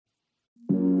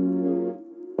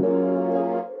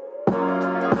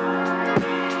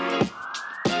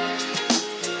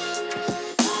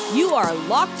are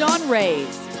Locked On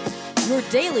Rays, your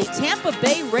daily Tampa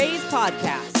Bay Rays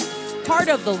podcast. Part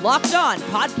of the Locked On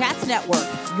Podcast Network,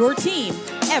 your team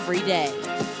every day.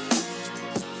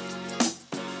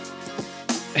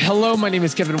 Hello, my name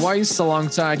is Kevin Weiss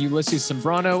alongside Ulysses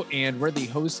Sembrano, and we're the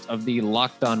host of the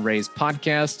Locked On Rays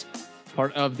podcast,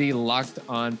 part of the Locked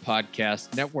On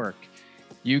Podcast Network.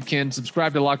 You can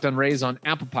subscribe to Locked On Rays on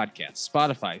Apple Podcasts,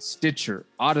 Spotify, Stitcher,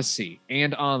 Odyssey,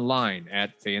 and online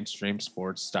at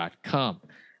fanstreamsports.com.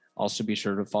 Also be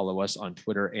sure to follow us on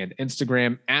Twitter and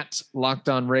Instagram at Locked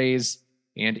On Rays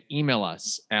and email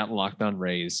us at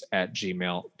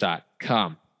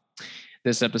lockedonrays@gmail.com.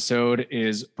 This episode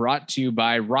is brought to you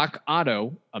by Rock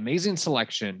Auto. Amazing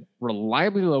selection,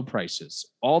 reliably low prices,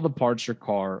 all the parts your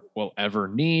car will ever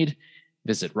need.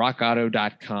 Visit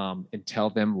rockauto.com and tell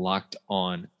them Locked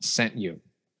On sent you.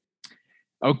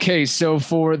 Okay, so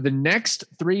for the next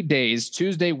 3 days,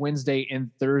 Tuesday, Wednesday,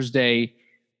 and Thursday,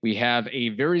 we have a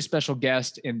very special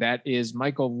guest, and that is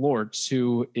Michael Lortz,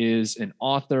 who is an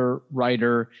author,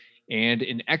 writer, and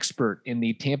an expert in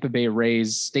the Tampa Bay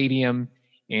Rays stadium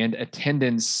and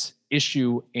attendance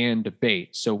issue and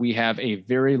debate. So we have a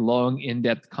very long,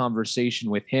 in-depth conversation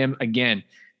with him. Again,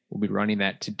 we'll be running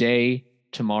that today,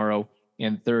 tomorrow,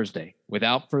 and Thursday.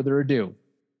 Without further ado,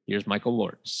 here's Michael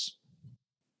Lortz.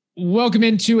 Welcome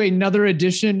into another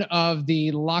edition of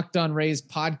the Locked On Rays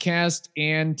podcast.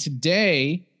 And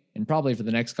today, and probably for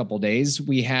the next couple of days,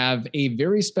 we have a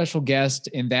very special guest,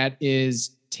 and that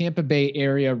is Tampa Bay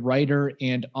area writer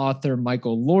and author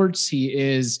Michael Lortz. He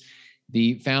is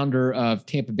the founder of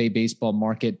Tampa Bay Baseball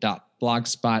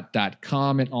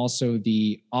Market.blogspot.com and also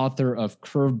the author of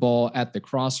Curveball at the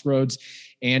Crossroads,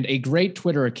 and a great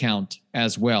Twitter account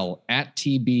as well, at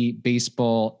TB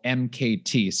Baseball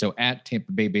MKT. So at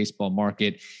Tampa Bay Baseball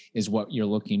Market is what you're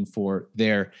looking for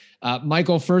there.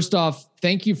 Michael, first off,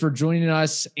 thank you for joining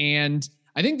us. And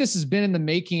I think this has been in the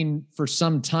making for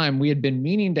some time. We had been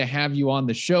meaning to have you on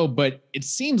the show, but it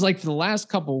seems like for the last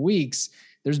couple of weeks,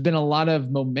 there's been a lot of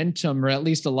momentum, or at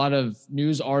least a lot of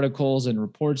news articles and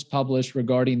reports published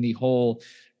regarding the whole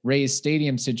Rays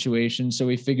Stadium situation. So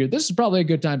we figured this is probably a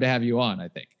good time to have you on, I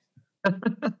think.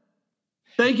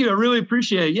 Thank you. I really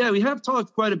appreciate it. Yeah, we have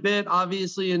talked quite a bit,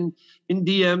 obviously, in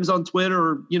DMs on Twitter,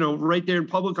 or, right there in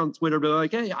public on Twitter, but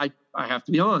like, hey, I have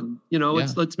to be on,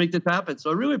 let's make this happen. So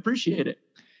I really appreciate it.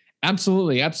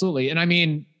 Absolutely. Absolutely. And I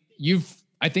mean,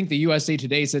 I think the USA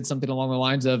Today said something along the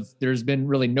lines of there's been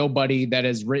really nobody that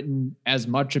has written as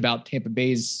much about Tampa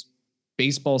Bay's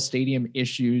baseball stadium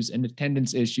issues and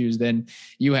attendance issues than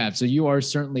you have. So you are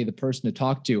certainly the person to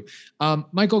talk to.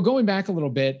 Michael, going back a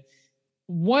little bit,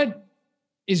 what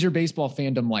is your baseball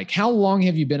fandom like? How long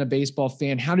have you been a baseball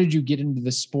fan? How did you get into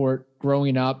the sport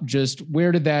growing up? Just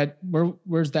where's that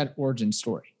origin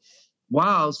story?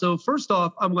 Wow. So first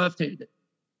off, I'm left-handed.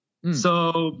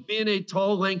 So being a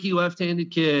tall, lanky, left-handed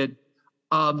kid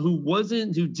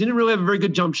who didn't really have a very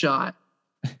good jump shot,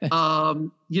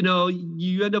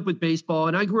 you end up with baseball.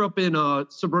 And I grew up in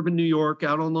suburban New York,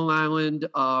 out on Long Island.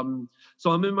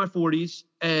 So I'm in my 40s,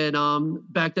 and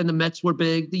back then the Mets were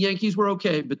big. The Yankees were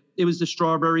okay, but it was the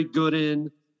Strawberry,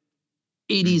 Gooden,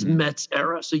 80s Mets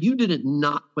era. So you didn't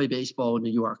not play baseball in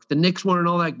New York. The Knicks weren't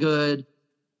all that good.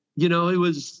 It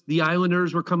was the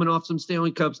Islanders were coming off some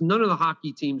Stanley Cups. None of the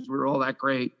hockey teams were all that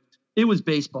great. It was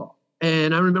baseball.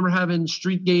 And I remember having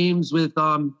street games with,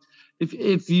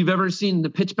 if you've ever seen the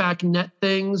pitchback net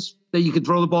things that you could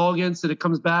throw the ball against and it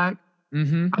comes back.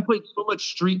 I played so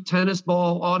much street tennis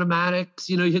ball, automatics.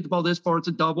 You hit the ball this far, it's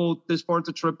a double, this far, it's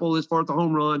a triple, this far, it's a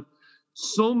home run.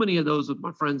 So many of those with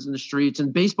my friends in the streets.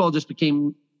 And baseball just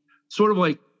became sort of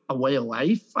like a way of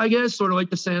life, I guess, sort of like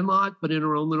the Sandlot, but in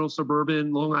our own little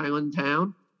suburban Long Island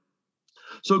town.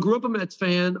 So I grew up a Mets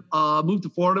fan, moved to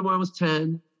Florida when I was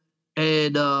 10.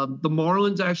 And the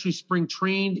Marlins actually spring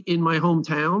trained in my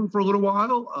hometown for a little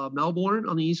while, Melbourne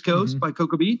on the East Coast by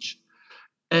Cocoa Beach.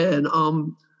 And,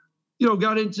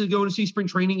 got into going to see spring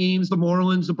training games. The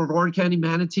Marlins, the Brevard County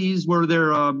Manatees were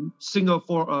their single A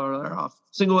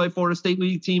Florida State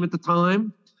League team at the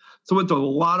time. So went to a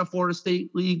lot of Florida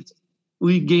State League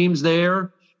games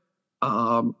there.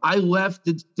 I left,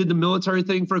 did the military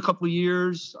thing for a couple of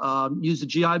years, used the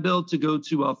GI Bill to go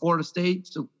to Florida State.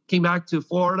 So came back to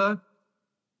Florida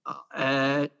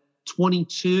at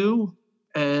 22.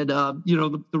 And,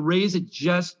 the Rays had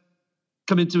just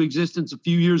come into existence a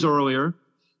few years earlier.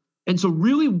 And so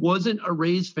really wasn't a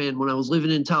Rays fan when I was living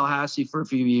in Tallahassee for a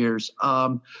few years.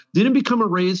 Didn't become a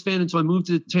Rays fan until I moved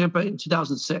to Tampa in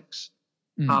 2006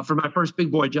 for my first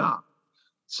big boy job.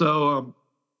 So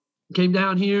came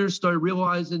down here, started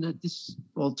realizing that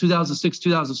 2006,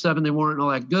 2007, they weren't all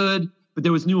that good, but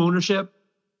there was new ownership.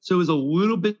 So it was a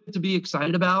little bit to be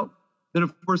excited about. Then,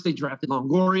 of course, they drafted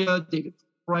Longoria, David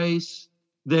Price.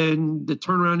 Then the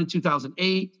turnaround in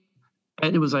 2008.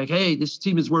 And it was like, hey, this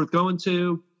team is worth going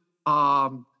to.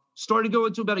 Started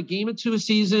going to about a game or two a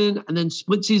season, and then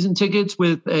split season tickets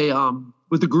with a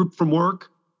group from work.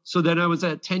 So then I was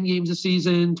at 10 games a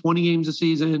season, 20 games a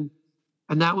season.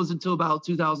 And that was until about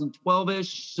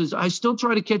 2012-ish. So I still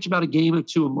try to catch about a game or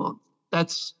two a month.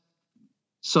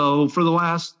 So for the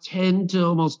last 10 to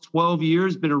almost 12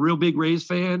 years, been a real big Rays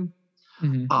fan.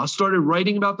 Mm-hmm. Started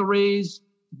writing about the Rays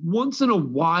once in a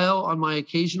while on my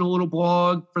occasional little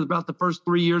blog for about the first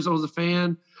 3 years I was a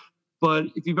fan. But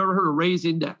if you've ever heard of Rays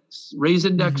Index,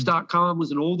 raysindex.com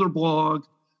was an older blog.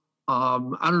 I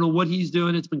don't know what he's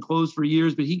doing. It's been closed for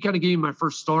years, but he kind of gave me my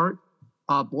first start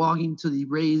blogging to the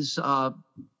Rays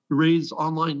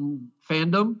online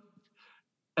fandom.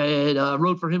 And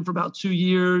wrote for him for about 2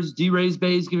 years. D-Rays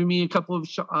Bay's giving me a couple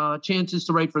of chances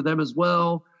to write for them as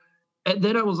well. And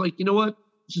then I was like, you know what?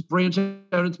 Just branch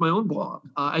out into my own blog.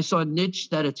 I saw a niche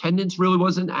that attendance really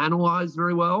wasn't analyzed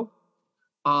very well.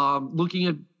 Looking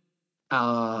at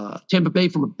Tampa Bay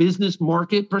from a business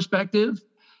market perspective.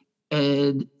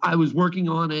 And I was working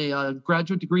on a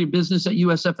graduate degree in business at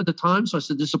USF at the time. So I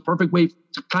said, this is a perfect way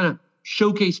to kind of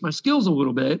showcase my skills a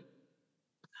little bit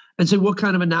and say, what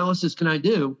kind of analysis can I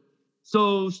do?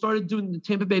 So started doing the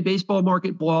Tampa Bay baseball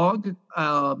market blog,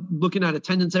 looking at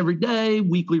attendance every day,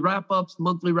 weekly wrap-ups,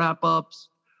 monthly wrap-ups,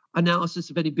 analysis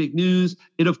of any big news.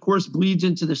 It, of course, bleeds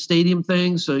into the stadium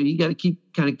thing. So you got to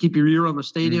keep your ear on the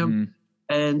stadium. Mm-hmm.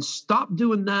 And stopped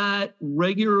doing that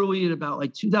regularly in about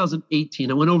like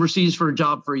 2018. I went overseas for a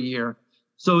job for a year.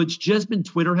 So it's just been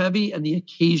Twitter heavy and the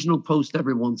occasional post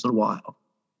every once in a while.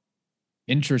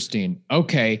 Interesting.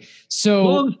 Okay. So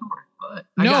long story,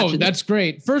 no, that's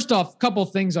great. First off, a couple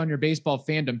things on your baseball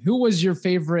fandom. Who was your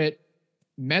favorite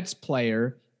Mets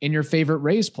player and your favorite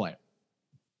Rays player?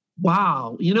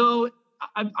 Wow.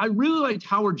 I really liked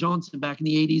Howard Johnson back in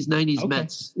the 80s, 90s okay.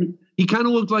 Mets. He kind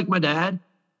of looked like my dad.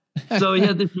 So he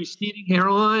had this receding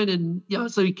hairline and,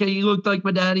 so he looked like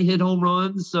my dad. He hit home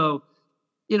runs. So,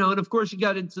 and of course you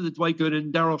got into the Dwight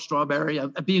Gooden, Darryl Strawberry,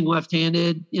 being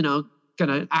left-handed, kind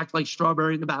of act like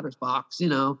Strawberry in the batter's box,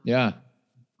 Yeah.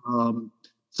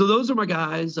 So those are my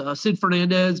guys. Sid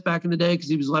Fernandez back in the day, cause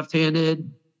he was left-handed.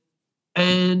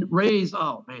 And Rays,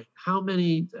 oh man, how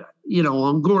many,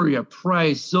 Longoria,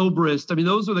 Price, Zobrist. I mean,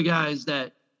 those are the guys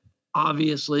that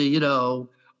obviously,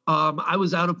 I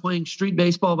was out of playing street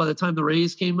baseball by the time the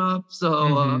Rays came up.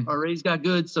 So our Rays got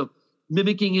good. So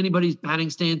mimicking anybody's batting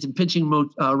stance and pitching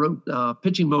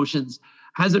motions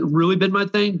hasn't really been my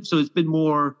thing. So it's been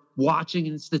more watching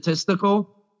and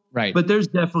statistical. Right. But there's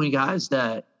definitely guys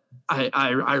that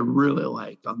I really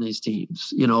like on these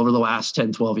teams, over the last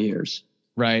 10, 12 years.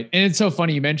 Right. And it's so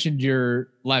funny. You mentioned you're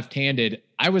left-handed.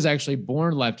 I was actually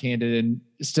born left-handed and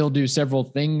still do several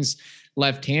things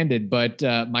left-handed, but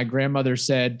my grandmother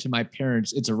said to my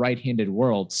parents, it's a right-handed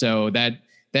world. So that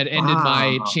ended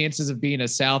my chances of being a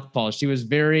southpaw. She was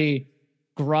very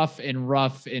gruff and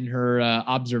rough in her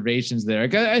observations there.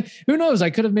 Who knows? I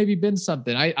could have maybe been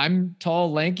something. I'm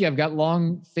tall, lanky. I've got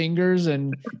long fingers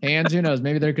and hands. Who knows?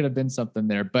 Maybe there could have been something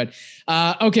there. But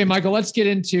okay, Michael, let's get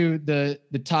into the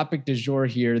topic du jour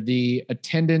here, the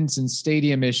attendance and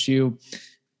stadium issue.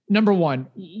 Number one,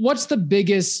 what's the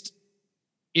biggest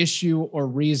issue or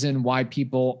reason why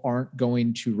people aren't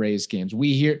going to Rays games?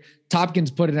 We hear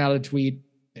Topkins putting out a tweet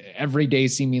every day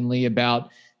seemingly about,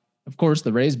 of course,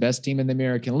 the Rays best team in the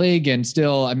American League. And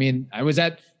still, I mean, I was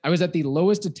at the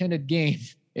lowest attended game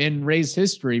in Rays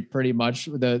history, pretty much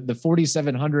the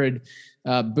 4,700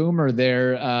 boomer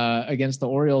there against the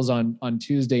Orioles on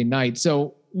Tuesday night.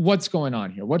 So what's going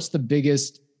on here? What's the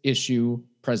biggest issue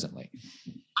presently?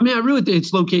 I mean, I really think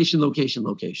it's location.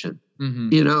 Mm-hmm.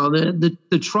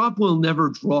 The Trop will never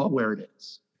draw where it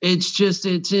is. It's just,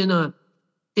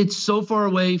 it's so far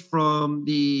away from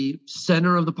the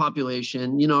center of the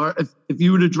population. If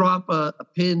you were to drop a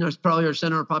pin, there's probably our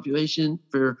center of population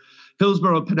for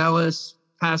Hillsborough, Pinellas,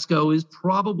 Pasco is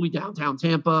probably downtown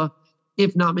Tampa,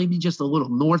 if not maybe just a little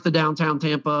north of downtown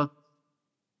Tampa.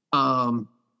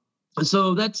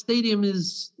 So that stadium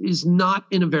is not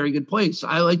in a very good place.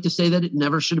 I like to say that it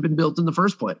never should have been built in the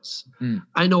first place. Mm.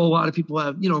 I know a lot of people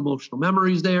have, emotional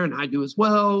memories there, and I do as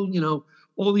well,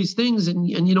 all these things, and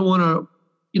you don't want to,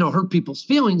 hurt people's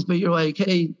feelings, but you're like,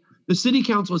 hey, the city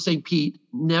council of St. Pete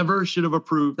never should have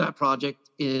approved that project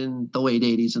in the late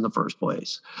 80s in the first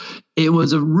place. It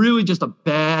was really just a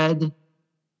bad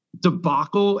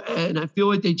debacle, and I feel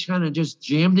like they kind of just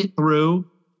jammed it through.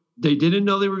 They didn't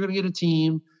know they were going to get a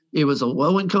team. It was a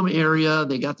low-income area.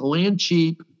 They got the land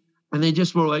cheap, And they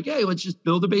just were like, hey, let's just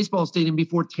build a baseball stadium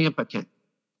before Tampa can.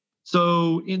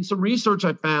 So in some research,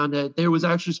 I found that there was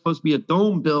actually supposed to be a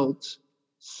dome built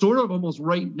sort of almost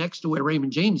right next to where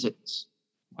Raymond James is.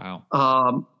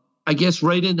 Wow. I guess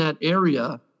right in that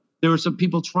area, there were some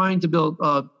people trying to build,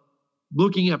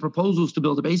 looking at proposals to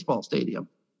build a baseball stadium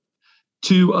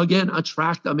to, again,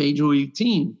 attract a major league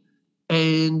team.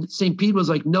 And St. Pete was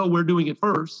like, no, we're doing it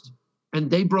first.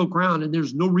 And they broke ground, and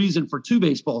there's no reason for two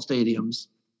baseball stadiums,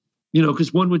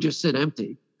 because one would just sit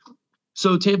empty.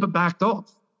 So Tampa backed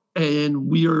off, and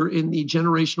we are in the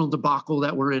generational debacle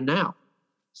that we're in now.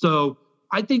 So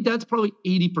I think that's probably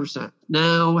 80%.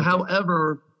 Now,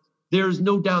 however, there's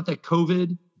no doubt that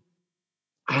COVID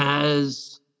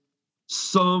has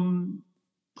some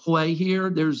play here.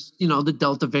 There's, the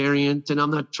Delta variant, and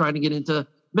I'm not trying to get into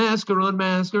mask or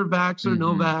unmask or vax or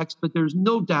no vax, but there's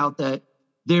no doubt that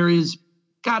there is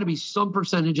got to be some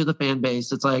percentage of the fan base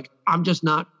that's like, I'm just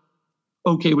not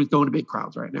okay with going to big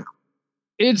crowds right now.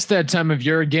 It's that time of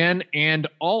year again, and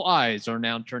all eyes are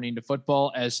now turning to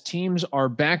football as teams are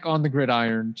back on the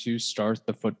gridiron to start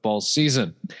the football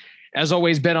season. As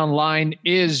always, BetOnline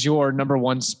is your number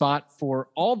one spot for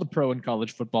all the pro and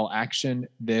college football action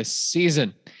this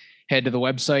season. Head to the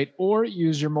website or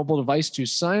use your mobile device to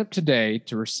sign up today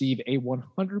to receive a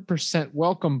 100%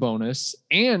 welcome bonus,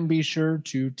 and be sure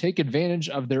to take advantage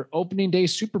of their opening day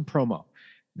super promo.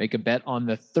 Make a bet on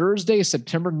the Thursday,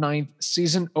 September 9th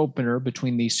season opener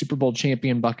between the Super Bowl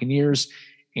champion Buccaneers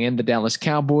and the Dallas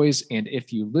Cowboys. And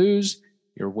if you lose,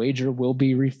 your wager will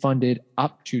be refunded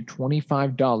up to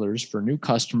 $25 for new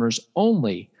customers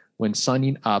only when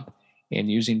signing up and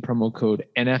using promo code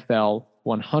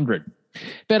NFL100.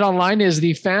 BetOnline is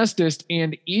the fastest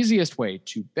and easiest way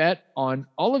to bet on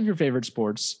all of your favorite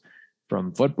sports,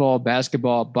 from football,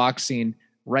 basketball, boxing,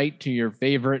 right to your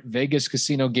favorite Vegas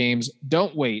casino games.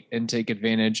 Don't wait and take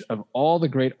advantage of all the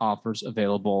great offers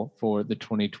available for the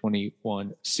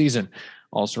 2021 season.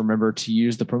 Also, remember to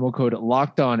use the promo code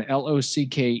LOCKEDON,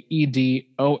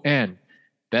 LOCKEDON.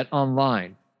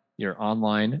 BetOnline, your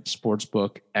online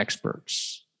sportsbook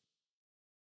experts.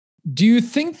 Do you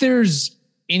think there's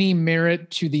any merit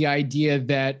to the idea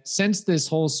that since this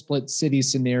whole split city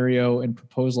scenario and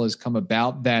proposal has come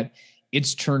about, that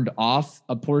it's turned off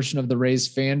a portion of the Rays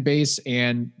fan base,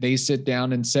 and they sit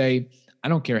down and say, I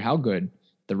don't care how good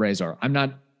the Rays are. I'm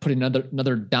not putting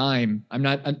another dime. I'm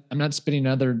not spending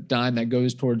another dime that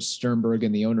goes towards Sternberg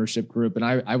and the ownership group. And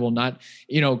I will not,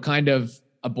 kind of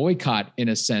a boycott in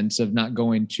a sense of not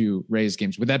going to Rays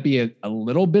games. Would that be a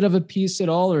little bit of a piece at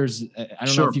all? Or I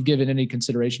don't know if you've given any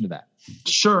consideration to that.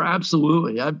 Sure.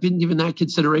 Absolutely. I've been given that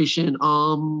consideration.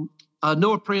 Noah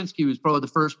Pransky was probably the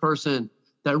first person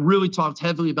that really talked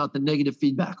heavily about the negative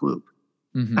feedback loop.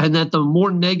 Mm-hmm. And that the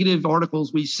more negative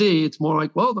articles we see, it's more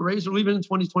like, well, the Rays are leaving in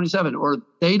 2027, or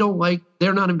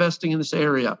they're not investing in this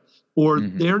area, or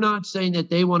they're not saying that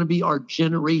they want to be our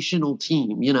generational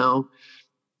team,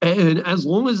 And as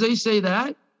long as they say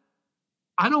that,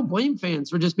 I don't blame fans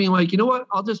for just being like, you know what,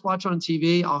 I'll just watch on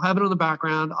TV. I'll have it on the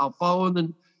background. I'll follow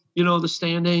the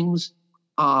standings.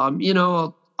 I'll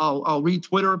read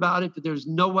Twitter about it, but there's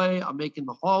no way I'm making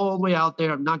the haul all the way out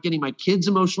there. I'm not getting my kids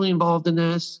emotionally involved in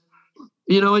this.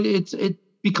 It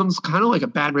becomes kind of like a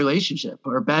bad relationship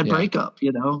or a bad breakup,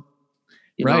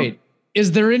 Right.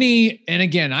 Is there any, and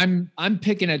again, I'm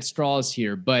picking at straws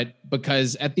here, but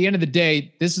because at the end of the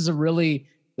day, this is the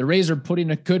Rays are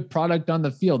putting a good product on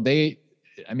the field.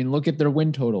 Look at their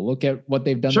win total. Look at what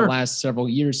they've done the last several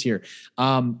years here.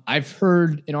 I've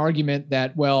heard an argument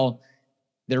that,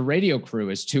 their radio crew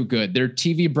is too good. Their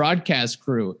TV broadcast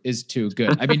crew is too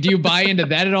good. Do you buy into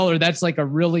that at all? Or that's like a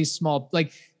really small,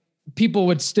 people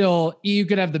would still, you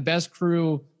could have the best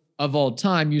crew of all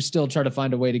time. You still try to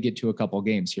find a way to get to a couple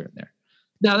games here and there.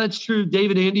 No, that's true.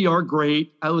 Dave and Andy are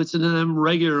great. I listen to them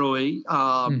regularly. If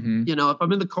I'm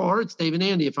in the car, it's Dave and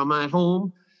Andy. If I'm at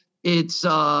home, it's BA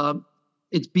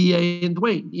and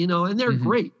Dwayne, and they're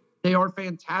great. They are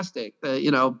fantastic.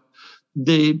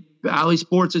 The Alley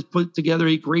Sports has put together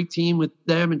a great team with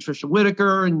them and Trisha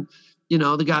Whitaker and,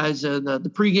 the guys,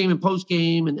 the pregame and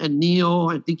postgame and Neil.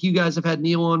 I think you guys have had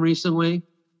Neil on recently.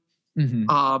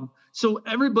 So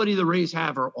everybody the Rays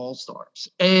have are all-stars.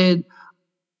 And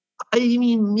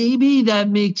maybe that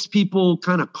makes people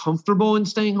kind of comfortable in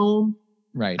staying home.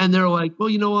 Right. And they're like, well,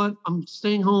 you know what? I'm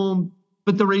staying home,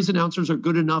 but the Rays announcers are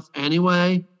good enough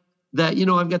anyway that,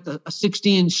 I've got a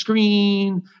 60-inch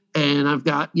screen, and I've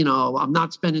got, I'm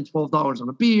not spending $12 on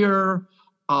a beer,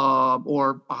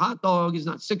 or a hot dog is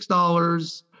not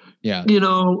 $6,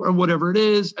 or whatever it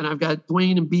is. And I've got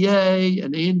Dwayne and BA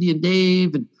and Andy and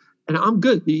Dave, and I'm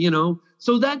good,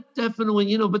 So that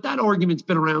definitely, but that argument's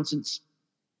been around since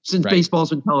Right. baseball's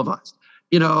been televised.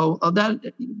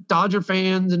 That Dodger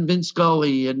fans and Vince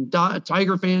Scully and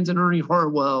Tiger fans and Ernie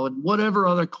Hartwell and whatever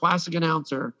other classic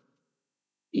announcer,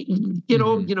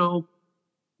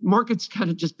 markets kind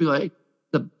of just be like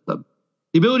the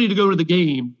ability to go to the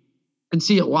game and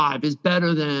see it live is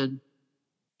better than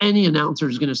any announcer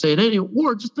is going to say it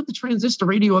or just put the transistor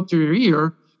radio up to your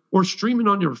ear or stream it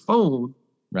on your phone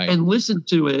Right. and listen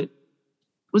to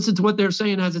what they're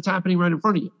saying as it's happening right in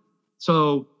front of you.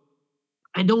 So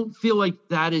I don't feel like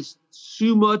that is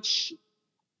too much.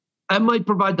 That might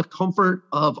provide the comfort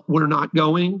of we're not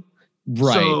going.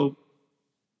 Right. So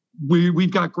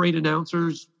we've got great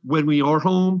announcers when we are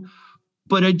home,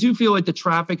 but I do feel like the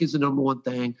traffic is the number one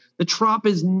thing. The Trop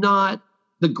is not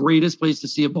the greatest place to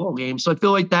see a ball game. So I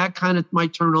feel like that kind of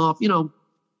might turn off,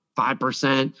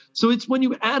 5%. So it's when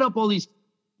you add up all these,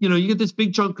 you get this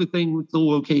big chunk of thing with the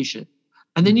location.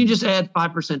 And then you just add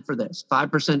 5% for this,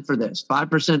 5% for this,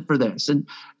 5% for this. And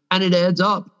it adds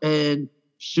up. And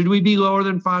should we be lower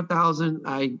than 5,000?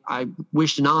 I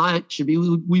wish not. Should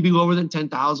we be lower than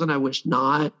 10,000? I wish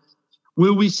not.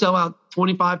 Will we sell out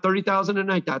 25, 30,000 a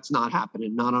night? That's not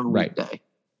happening. Not on a weekday.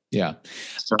 Yeah.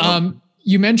 So,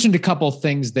 you mentioned a couple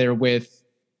things there with,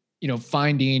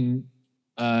 finding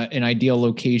an ideal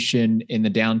location in the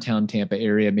downtown Tampa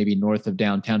area, maybe north of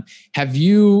downtown. Have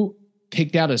you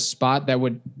picked out a spot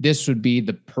this would be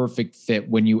the perfect fit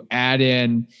when you add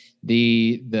in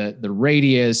the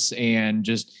radius and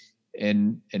just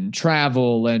and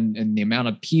travel and the amount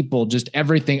of people, just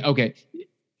everything? Okay.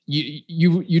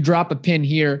 You drop a pin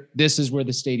here. This is where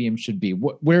the stadium should be.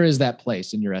 Where is that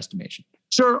place in your estimation?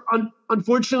 Sure.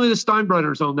 Unfortunately, the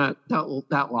Steinbrenners own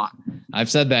that lot. I've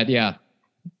said that. Yeah.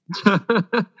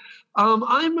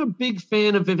 I'm a big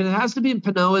fan of, if it has to be in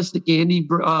Pinellas, the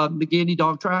Gandy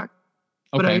dog track.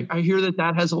 But Okay. I hear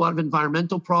that has a lot of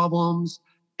environmental problems,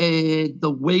 and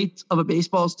the weight of a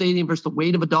baseball stadium versus the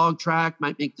weight of a dog track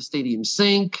might make the stadium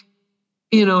sink.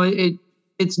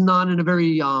 It's not in a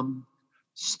very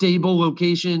stable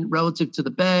location relative to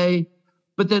the bay.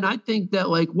 But then I think that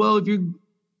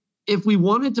if we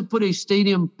wanted to put a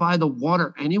stadium by the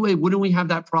water anyway, wouldn't we have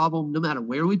that problem no matter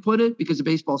where we put it? Because the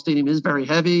baseball stadium is very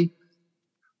heavy.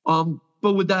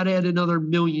 But would that add another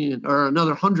million or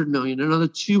another 100 million, another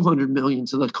 200 million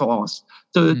to the cost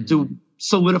to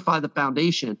solidify the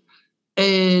foundation?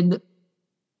 And,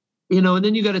 and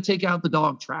then you got to take out the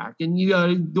dog track and you got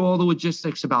to do all the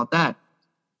logistics about that.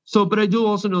 So, but I do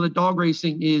also know that dog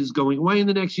racing is going away in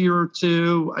the next year or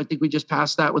two. I think we just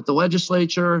passed that with the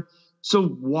legislature. So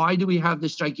why do we have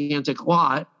this gigantic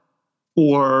lot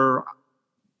for,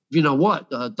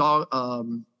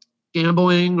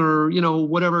 gambling or,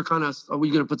 whatever kind of, are we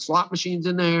going to put slot machines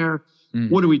in there?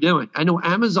 What are we doing? I know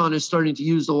Amazon is starting to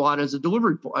use the lot as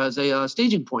a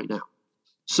staging point now.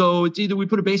 So it's either we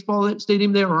put a baseball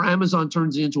stadium there or Amazon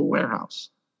turns it into a warehouse.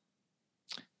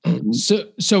 And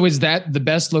so is that the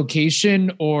best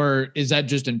location, or is that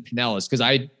just in Pinellas? Because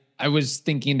I was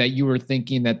thinking that you were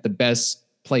thinking that the best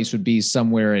place would be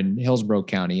somewhere in Hillsborough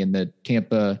County in the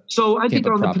Tampa. So I think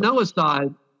Tampa on proper. the Pinellas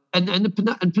side, and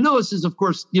Pinellas is, of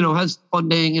course, has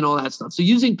funding and all that stuff. So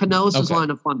using Pinellas' line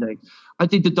of funding, I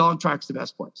think the dog track's the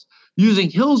best place.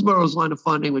 Using Hillsborough's line of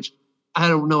funding, which I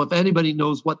don't know if anybody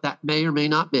knows what that may or may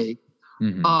not be.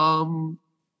 The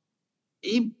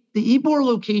Ybor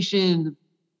location,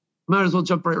 might as well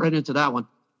jump right into that one.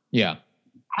 Yeah.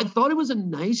 I thought it was a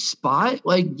nice spot.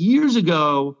 Like years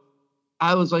ago, I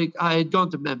had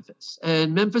gone to Memphis,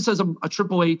 and Memphis has a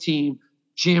AAA team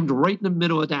jammed right in the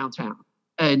middle of downtown.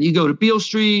 And you go to Beale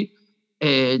Street,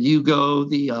 and you go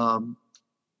the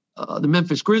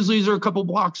Memphis Grizzlies are a couple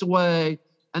blocks away,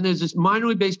 and there's this minor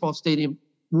league baseball stadium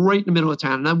right in the middle of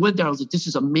town. And I went there. I was like, "This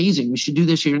is amazing. We should do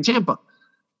this here in Tampa."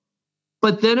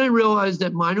 But then I realized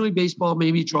that minor league baseball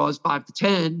maybe draws 5,000 to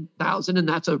 10,000, and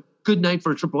that's a good night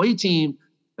for a AAA team.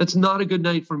 That's not a good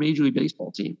night for a Major League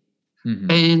Baseball team.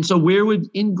 And so where would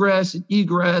ingress and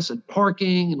egress and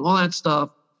parking and all that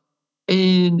stuff?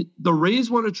 And the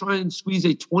Rays want to try and squeeze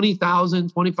a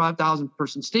 20,000, 25,000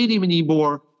 person stadium in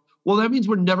Ybor. Well, that means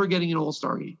we're never getting an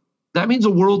All-Star game. That means a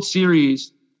World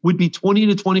Series would be 20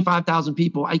 to 25,000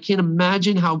 people. I can't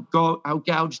imagine how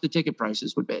gouged the ticket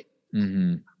prices would be.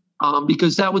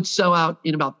 Because that would sell out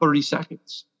in about 30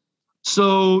 seconds.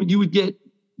 So you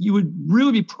would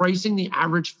really be pricing the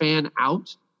average fan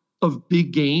out of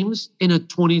big games in a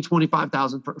 20,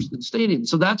 25,000 person stadium.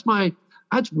 So that's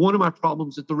one of my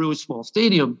problems with the really small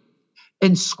stadium,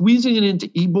 and squeezing it into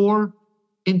Ybor,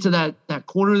 into that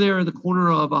corner there, the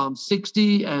corner of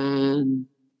 60 and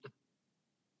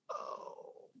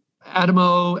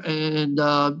Adamo and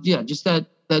just that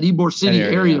Ybor City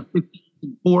area,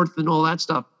 54th and all that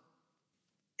stuff.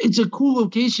 It's a cool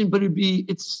location, but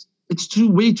it's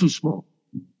way too small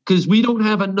because we don't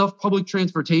have enough public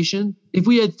transportation. If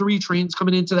we had 3 trains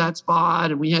coming into that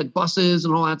spot and we had buses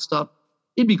and all that stuff,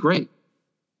 it'd be great.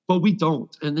 But we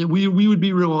don't. And then we would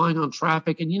be relying on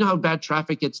traffic. And you know how bad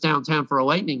traffic gets downtown for a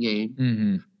Lightning game.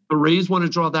 Mm-hmm. The Rays want to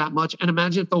draw that much. And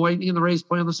imagine if the Lightning and the Rays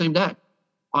play on the same day.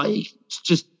 I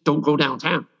just don't go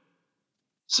downtown.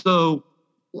 So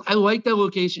I like that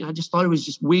location. I just thought it was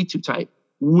just way too tight.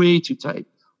 But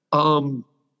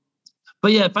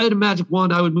yeah, if I had a magic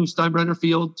wand, I would move Steinbrenner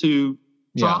Field to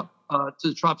the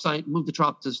Trop site, move the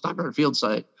Trop to the Steinbrenner Field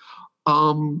site.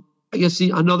 I guess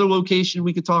another location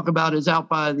we could talk about is out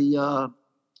by the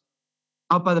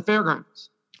fairgrounds.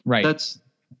 Right.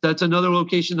 That's another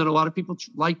location that a lot of people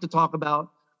like to talk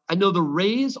about. I know the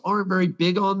Rays aren't very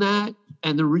big on that,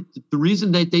 and the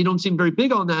reason that they don't seem very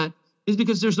big on that is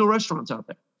because there's no restaurants out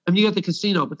there. I mean, you got the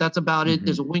casino, but that's about it.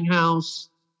 There's a wing house.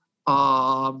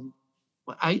 I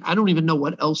don't even know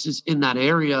what else is in that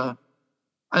area.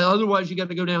 Otherwise, you got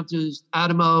to go down to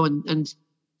Adamo and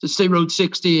to State Road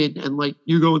 60 and like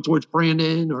you're going towards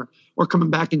Brandon or coming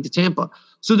back into Tampa.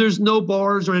 So there's no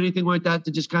bars or anything like that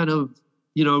to just kind of,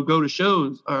 go to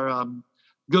shows or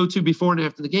go to before and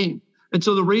after the game. And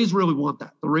so the Rays really want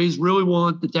that. The Rays really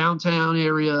want the downtown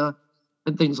area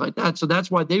and things like that. So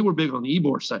that's why they were big on the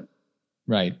Ybor site.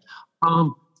 Right.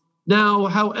 Now,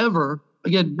 however,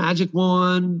 again, Magic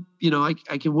Wand, I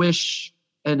can wish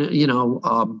and,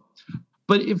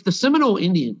 but if the Seminole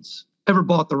Indians ever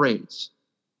bought the Rays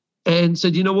and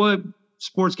said, you know what,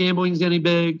 sports gambling is getting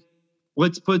big,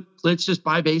 let's just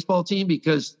buy a baseball team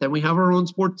because then we have our own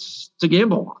sports to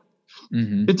gamble on.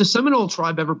 Mm-hmm. If the Seminole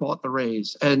tribe ever bought the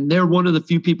Rays and they're one of the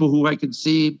few people who I could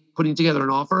see putting together an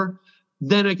offer,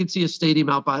 then I could see a stadium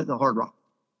out by the Hard Rock.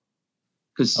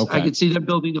 Because I could see them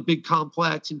building a big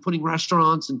complex and putting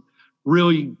restaurants and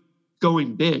really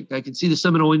going big. I can see the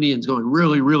Seminole Indians going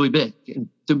really, really big and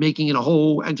to making it a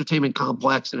whole entertainment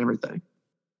complex and everything.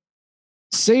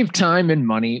 Save time and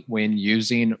money when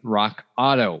using Rock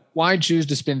Auto. Why choose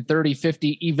to spend 30,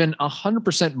 50, even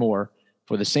 100% more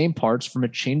for the same parts from a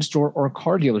chain store or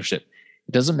car dealership?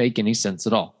 It doesn't make any sense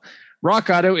at all. Rock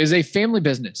Auto is a family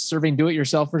business serving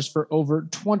do-it-yourselfers for over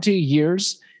 20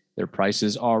 years. Their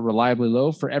prices are reliably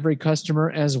low for every customer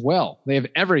as well. They have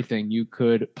everything you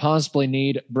could possibly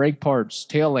need: brake parts,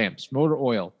 tail lamps, motor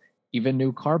oil, even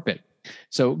new carpet.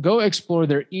 So go explore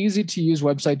their easy-to-use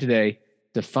website today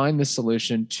to find the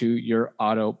solution to your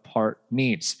auto part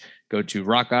needs. Go to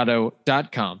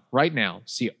rockauto.com right now.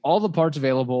 See all the parts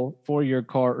available for your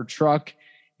car or truck.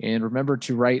 And remember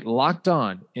to write Locked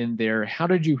On in their How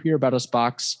Did You Hear About Us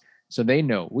box so they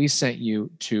know we sent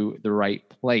you to the right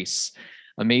place.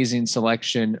 Amazing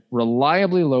selection,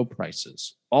 reliably low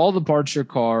prices, all the parts your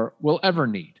car will ever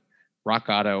need.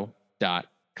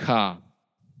 rockauto.com.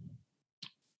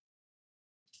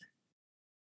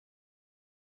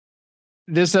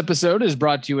 This episode is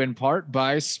brought to you in part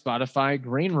by Spotify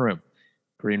Green Room.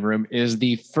 Green Room is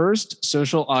the first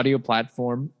social audio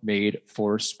platform made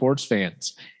for sports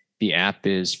fans. The app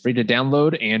is free to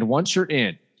download, and once you're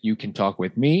in, you can talk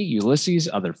with me, Ulysses,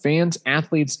 other fans,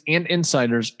 athletes, and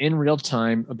insiders in real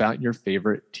time about your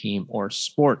favorite team or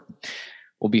sport.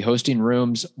 We'll be hosting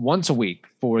rooms once a week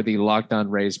for the Locked On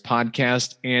Rays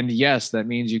podcast. And yes, that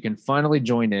means you can finally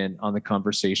join in on the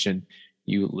conversation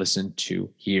you listen to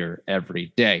here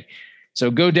every day.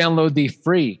 So go download the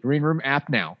free Green Room app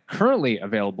now, currently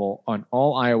available on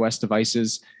all iOS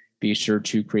devices. Be sure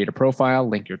to create a profile,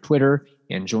 link your Twitter,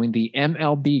 and join the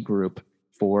MLB group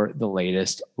for the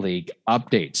latest league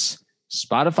updates.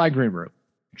 Spotify Green Room,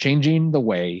 changing the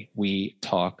way we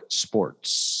talk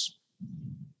sports.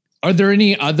 Are there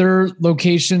any other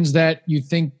locations that you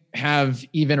think have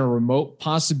even a remote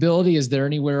possibility? Is there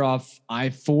anywhere off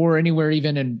I-4, anywhere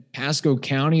even in Pasco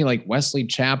County, like Wesley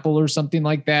Chapel or something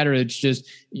like that? Or it's just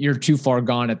you're too far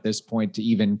gone at this point to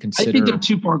even consider? I think they're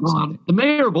too far gone. The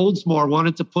mayor of Oldsmar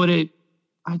wanted to put it,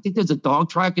 I think there's a dog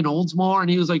track in Oldsmar, and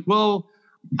he was like, well,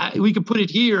 we could put it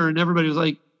here. And everybody was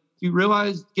like, you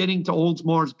realize getting to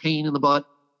Oldsmar is a pain in the butt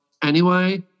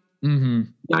anyway? Mm-hmm.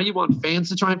 Now you want fans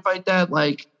to try and fight that?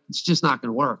 Like, it's just not going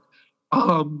to work.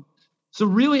 So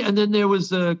really, and then there was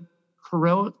the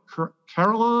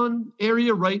Carillon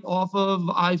area right off of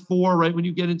I-4, right when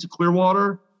you get into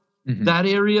Clearwater. Mm-hmm. That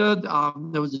area,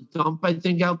 there was a dump, I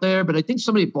think, out there. But I think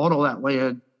somebody bought all that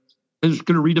land and was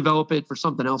going to redevelop it for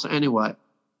something else anyway.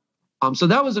 So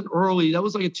that was that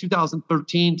was like a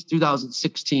 2013 to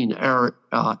 2016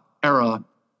 era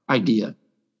idea.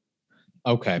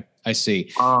 Okay, I see.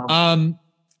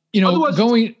 Otherwise,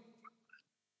 going.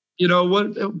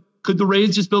 What could the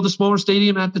Rays just build a smaller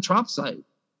stadium at the Trop site?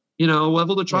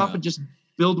 Level the Trop and just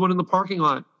build one in the parking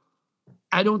lot.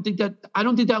 I don't think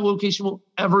that location will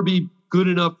ever be good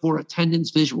enough for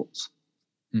attendance visuals.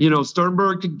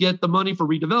 Sternberg could get the money for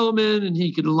redevelopment and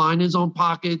he could line his own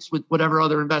pockets with whatever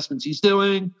other investments he's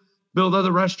doing, build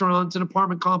other restaurants and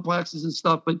apartment complexes and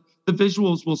stuff, but the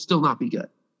visuals will still not be good.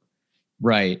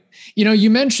 Right. You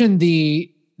mentioned the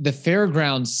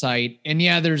fairgrounds site, and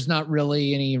there's not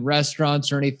really any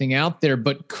restaurants or anything out there,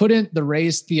 but couldn't the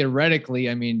Rays theoretically,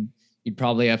 you'd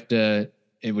probably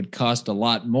it would cost a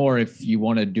lot more if you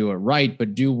want to do it right,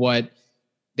 but do what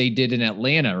they did in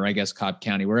Atlanta, or I guess Cobb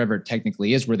County, wherever it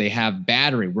technically is, where they have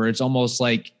Battery, where it's almost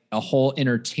like a whole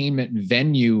entertainment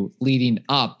venue leading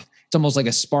up. It's almost like a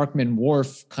Sparkman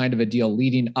Wharf kind of a deal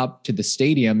leading up to the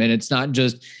stadium. And it's not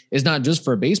just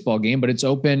for a baseball game, but it's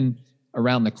open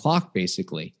around the clock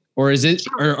basically. Or is it,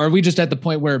 or are we just at the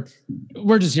point where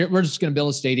we're just going to build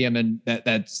a stadium and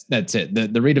that's it.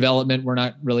 The redevelopment, we're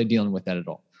not really dealing with that at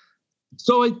all.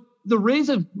 So the Rays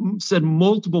have said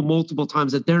multiple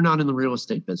times that they're not in the real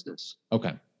estate business.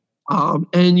 Okay.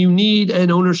 And you need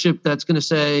an ownership that's going to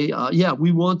say,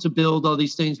 we want to build all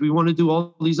these things. We want to do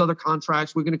all these other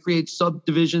contracts. We're going to create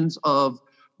subdivisions of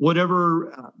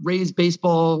whatever Rays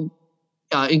Baseball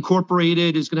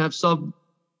Incorporated is going to have sub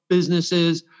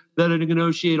businesses that are to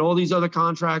negotiate all these other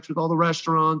contracts with all the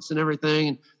restaurants and everything.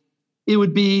 And it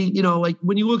would be, like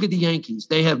when you look at the Yankees,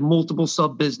 they have multiple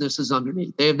sub businesses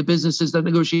underneath. They have the businesses that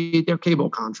negotiate their cable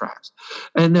contracts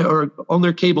and they're on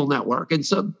their cable network, and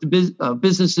some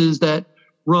businesses that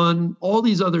run all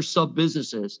these other sub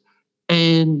businesses.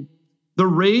 And the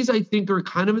Rays, I think, are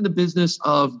kind of in the business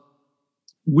of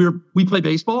we play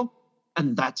baseball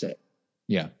and that's it.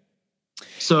 Yeah.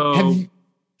 So.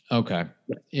 Okay.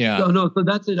 Yeah. No. So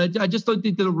that's it. I just don't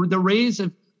think the Rays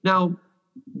have now.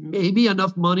 Maybe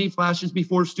enough money flashes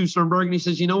before Stu Sternberg, and he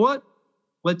says, "You know what?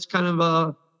 Let's kind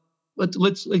of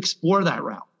let's explore that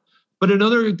route." But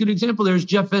another good example there is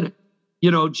Jeff Vinik.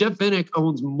 Jeff Vinik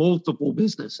owns multiple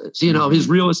businesses. His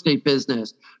real estate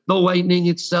business, the Lightning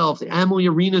itself, the Amalie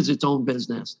Arena is its own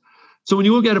business. So when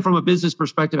you look at it from a business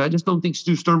perspective, I just don't think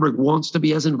Stu Sternberg wants to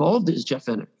be as involved as Jeff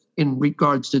Vinik in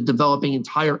regards to developing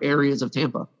entire areas of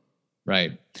Tampa.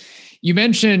 Right. You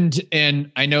mentioned,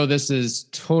 and I know this is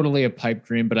totally a pipe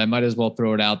dream, but I might as well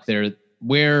throw it out there,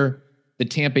 where the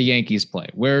Tampa Yankees play,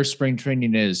 where spring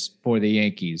training is for the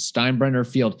Yankees, Steinbrenner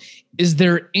Field. Is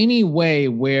there any way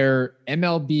where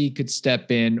MLB could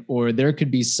step in, or there could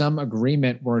be some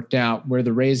agreement worked out where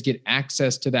the Rays get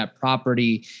access to that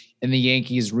property and the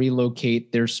Yankees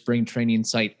relocate their spring training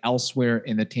site elsewhere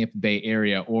in the Tampa Bay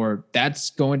area? Or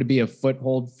that's going to be a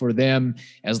foothold for them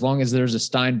as long as there's a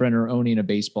Steinbrenner owning a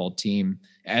baseball team,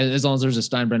 as long as there's a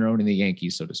Steinbrenner owning the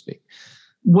Yankees, so to speak?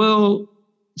 Well,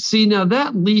 see, now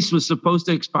that lease was supposed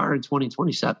to expire in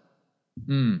 2027.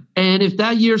 And if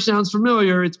that year sounds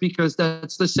familiar, it's because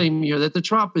that's the same year that the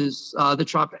Trop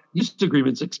use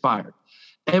agreements expired.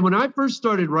 And when I first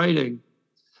started writing,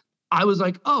 I was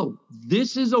like, oh,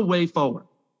 this is a way forward.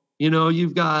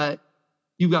 You've got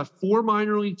 4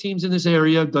 minor league teams in this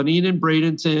area: Dunedin,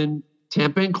 Bradenton,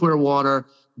 Tampa, and Clearwater.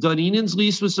 Dunedin's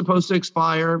lease was supposed to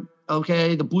expire.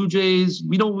 Okay, the Blue Jays,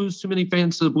 we don't lose too many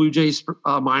fans to the Blue Jays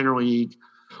minor league.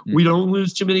 We don't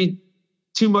lose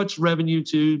too much revenue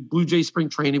to Blue Jays spring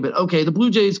training. But okay, the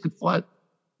Blue Jays could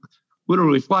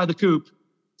literally fly the coop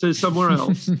to somewhere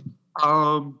else.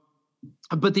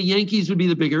 But the Yankees would be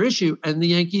the bigger issue. And the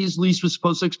Yankees lease was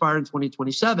supposed to expire in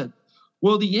 2027.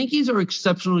 Well, the Yankees are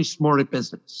exceptionally smart at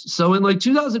business. So in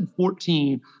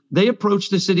 2014, they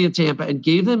approached the city of Tampa and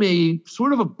gave them a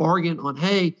sort of a bargain on,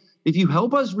 hey, if you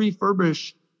help us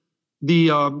refurbish the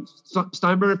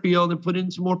Steinbrenner Field and put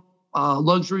in some more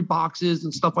luxury boxes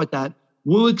and stuff like that,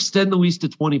 we'll extend the lease to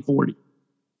 2040.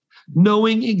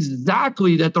 Knowing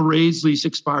exactly that the Rays lease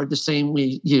expired the same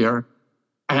year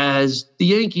as the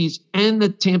Yankees, and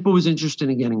that Tampa was interested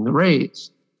in getting the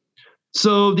Rays.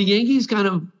 So the Yankees kind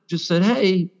of just said,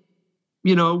 hey,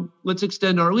 let's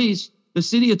extend our lease. The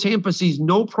city of Tampa sees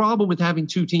no problem with having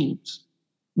 2 teams,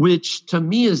 which to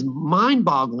me is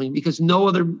mind-boggling because no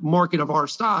other market of our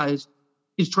size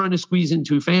is trying to squeeze in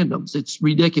 2 fandoms. It's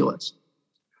ridiculous.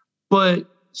 But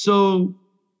so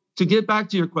to get back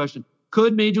to your question,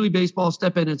 could Major League Baseball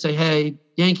step in and say, hey,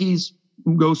 Yankees,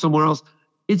 go somewhere else?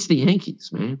 It's the Yankees,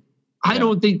 man. I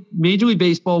don't think Major League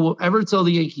Baseball will ever tell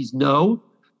the Yankees no,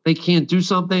 they can't do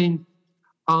something,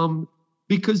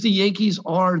 because the Yankees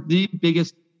are the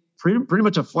biggest, pretty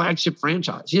much a flagship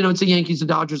franchise. It's the Yankees, the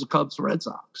Dodgers, the Cubs, the Red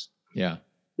Sox. Yeah.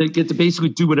 They get to basically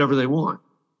do whatever they want.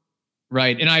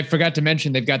 Right. And I forgot to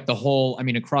mention, they've got the whole, I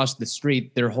mean, across the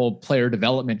street, their whole player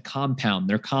development compound,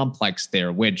 their complex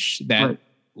there, which that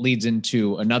leads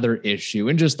into another issue.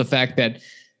 And just the fact that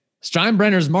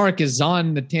Steinbrenner's mark is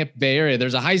on the Tampa Bay area.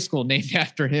 There's a high school named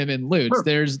after him in Lutz. Sure.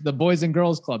 There's the Boys and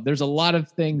Girls Club. There's a lot of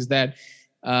things that,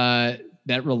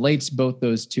 that relates both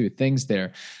those two things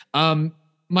there.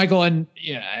 Michael, and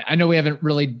yeah, I know we haven't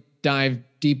really dived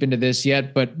deep into this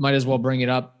yet, but might as well bring it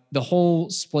up. The whole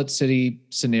split city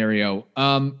scenario.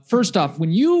 First off,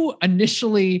 when you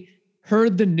initially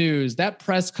heard the news, that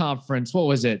press conference, what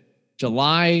was it?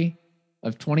 July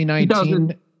of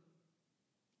 2019?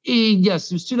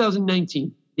 Yes, it was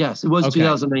 2019. Yes, it was okay.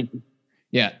 2019.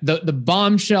 Yeah. The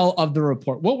bombshell of the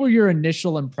report. What were your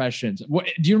initial impressions?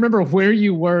 Do you remember where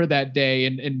you were that day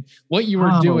and what you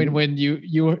were doing when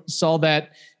you saw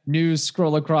that news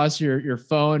scroll across your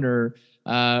phone or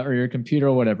your computer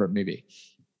or whatever it may be?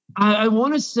 I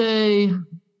want to say,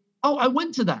 I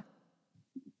went to that.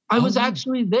 I was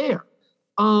actually there.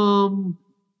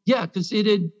 Yeah, because it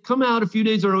had come out a few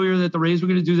days earlier that the Rays were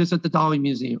going to do this at the Dolly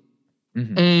Museum.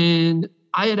 Mm-hmm. And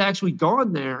I had actually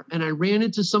gone there and I ran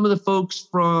into some of the folks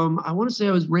from, I want to say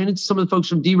ran into some of the folks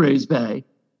from D-Rays Bay.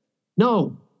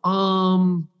 No.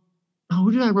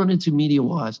 Who did I run into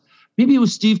media-wise? Maybe it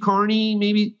was Steve Carney,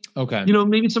 maybe. Okay.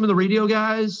 Maybe some of the radio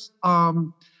guys.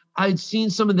 I'd seen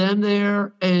some of them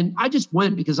there and I just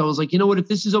went because I was like, you know what, if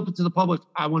this is open to the public,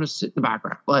 I want to sit in the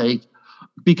background, like,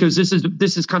 because this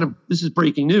is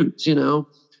breaking news,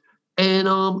 And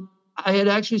I had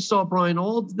actually saw Brian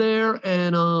Auld there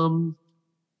and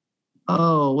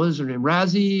what is her name?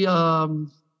 Razzie,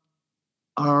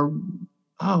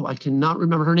 I cannot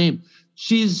remember her name.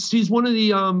 She's one of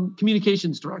the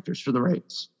communications directors for the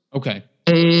Rays. Okay.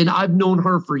 And I've known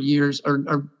her for years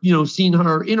or seen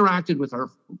her, interacted with her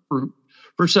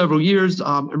for several years.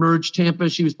 Emerge Tampa,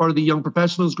 she was part of the Young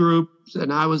Professionals group,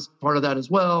 and I was part of that as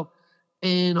well.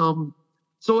 And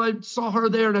so I saw her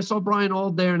there and I saw Brian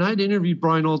Auld there, and I'd interviewed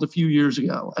Brian Auld a few years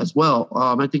ago as well.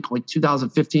 I think like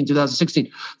 2015,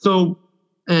 2016. So,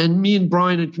 and me and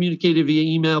Brian had communicated via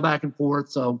email back and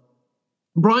forth. So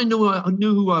Brian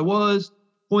knew who I was,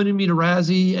 pointed me to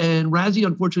Razzie, and Razzie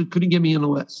unfortunately couldn't get me on the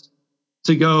list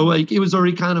to go. Like, it was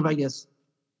already kind of, I guess,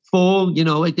 full,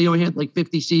 like they only had like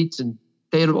 50 seats and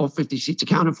they had all 50 seats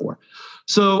accounted for.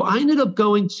 So I ended up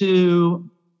going to,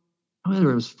 whether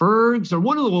it was Ferg's or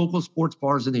one of the local sports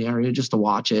bars in the area just to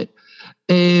watch it.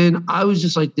 And I was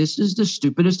just like, this is the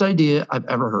stupidest idea I've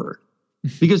ever heard,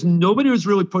 because nobody was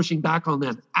really pushing back on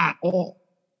them at all.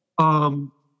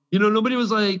 Nobody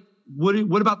was like,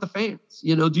 what about the fans?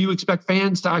 Do you expect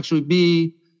fans to actually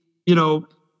be,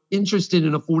 interested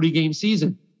in a 40-game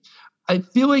season? I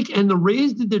feel like, and the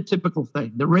Rays did their typical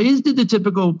thing. The Rays did the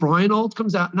typical, Brian Auld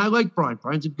comes out, and I like Brian.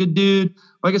 Brian's a good dude.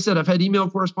 Like I said, I've had email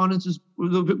correspondences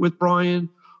with Brian.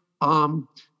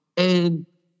 And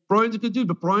Brian's a good dude,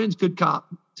 but Brian's good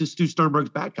cop to Stu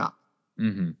Sternberg's bad cop.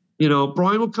 Mm-hmm.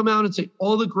 Brian will come out and say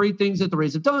all the great things that the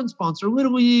Rays have done, sponsor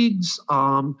Little Leagues,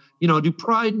 do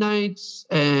Pride Nights,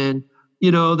 and,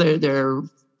 they're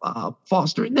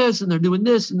fostering this, and they're doing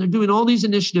this, and they're doing all these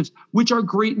initiatives, which are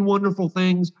great and wonderful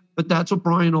things. But that's what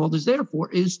Brian Auld is there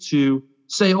for, is to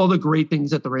say all the great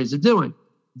things that the Rays are doing.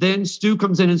 Then Stu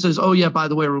comes in and says, oh yeah, by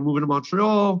the way, we're moving to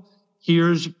Montreal.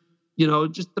 Here's,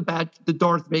 just the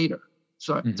Darth Vader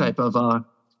type of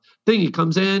thing. He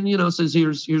comes in, says,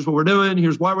 here's what we're doing.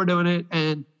 Here's why we're doing it.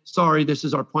 And sorry, this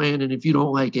is our plan. And if you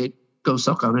don't like it, go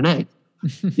suck on an egg,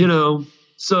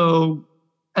 So,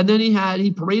 and then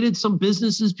he paraded some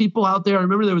businesses, people out there. I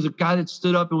remember there was a guy that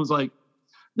stood up and was like,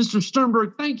 Mr.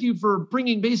 Sternberg, thank you for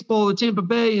bringing baseball to Tampa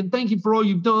Bay, and thank you for all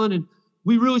you've done. And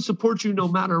we really support you no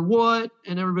matter what.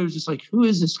 And everybody was just like, who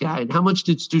is this guy? And how much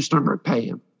did Stu Sternberg pay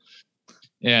him?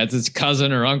 Yeah, it's his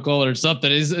cousin or uncle or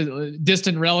something. He's a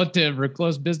distant relative or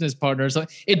close business partner. So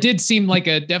it did seem like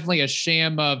definitely a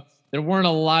sham of, there weren't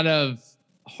a lot of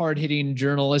hard-hitting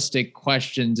journalistic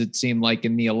questions, it seemed like,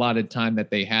 in the allotted time that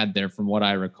they had there, from what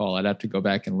I recall. I'd have to go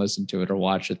back and listen to it or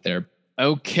watch it there.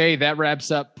 Okay, that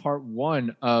wraps up part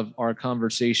one of our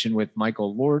conversation with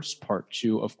Michael Lortz. Part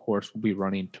two, of course, will be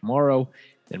running tomorrow,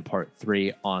 then part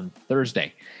three on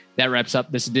Thursday. That wraps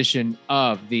up this edition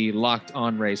of the Locked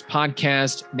On Rays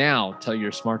podcast. Now, tell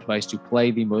your smart device to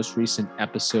play the most recent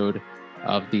episode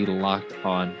of the Locked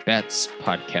On Bets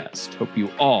podcast. Hope you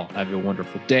all have a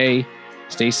wonderful day.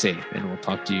 Stay safe, and we'll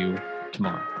talk to you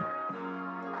tomorrow.